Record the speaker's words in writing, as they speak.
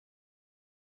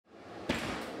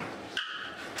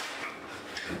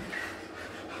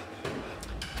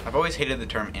I've always hated the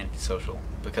term antisocial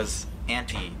because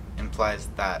anti implies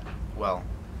that, well,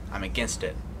 I'm against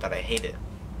it, that I hate it,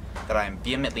 that I am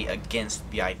vehemently against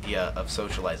the idea of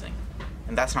socializing.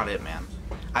 And that's not it, man.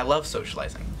 I love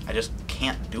socializing. I just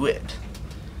can't do it.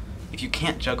 If you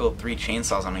can't juggle 3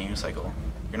 chainsaws on a unicycle,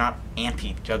 you're not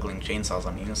anti-juggling chainsaws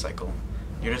on a unicycle.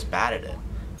 You're just bad at it.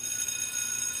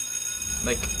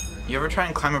 Like, you ever try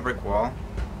and climb a brick wall?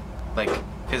 Like,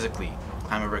 physically,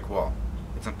 climb a brick wall.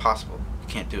 It's impossible. You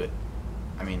can't do it.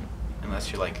 I mean,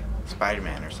 unless you're like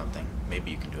Spider-Man or something, maybe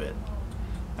you can do it.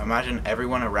 Now imagine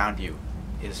everyone around you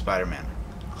is Spider-Man,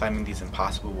 climbing these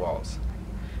impossible walls,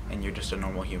 and you're just a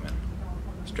normal human,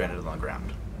 stranded on the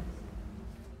ground.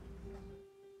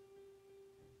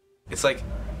 It's like,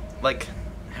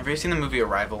 have you seen the movie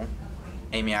Arrival?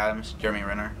 Amy Adams, Jeremy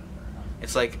Renner?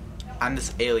 It's like, I'm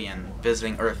this alien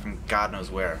visiting Earth from God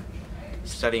knows where,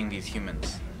 studying these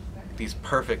humans, these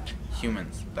perfect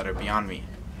humans that are beyond me,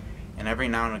 and every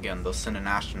now and again they'll send an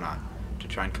astronaut to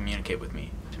try and communicate with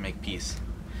me, to make peace.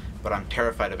 But I'm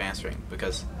terrified of answering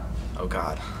because, oh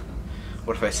God,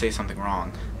 what if I say something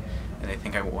wrong and they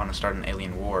think I want to start an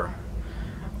alien war,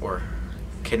 or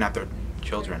kidnap their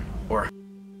children, or...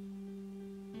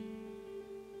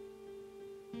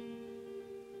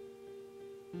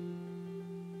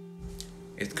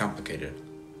 It's complicated.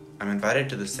 I'm invited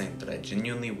to this thing that I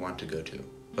genuinely want to go to,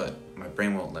 but my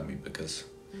brain won't let me because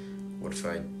what if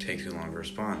I take too long to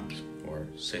respond, or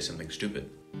say something stupid?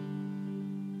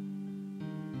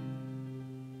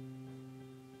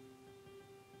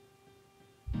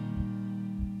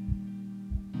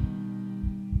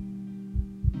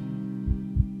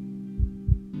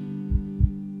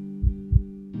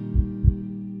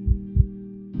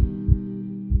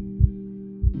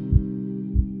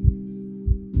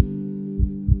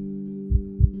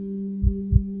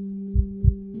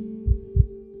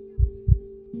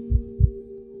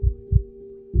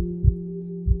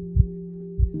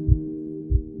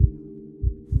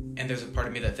 And there's a part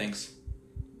of me that thinks,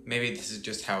 maybe this is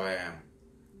just how I am,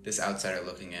 this outsider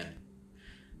looking in,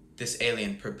 this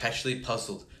alien perpetually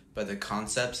puzzled by the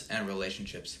concepts and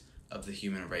relationships of the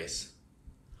human race.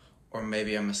 Or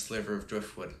maybe I'm a sliver of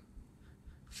driftwood,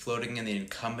 floating in the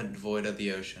incumbent void of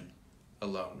the ocean,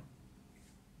 alone.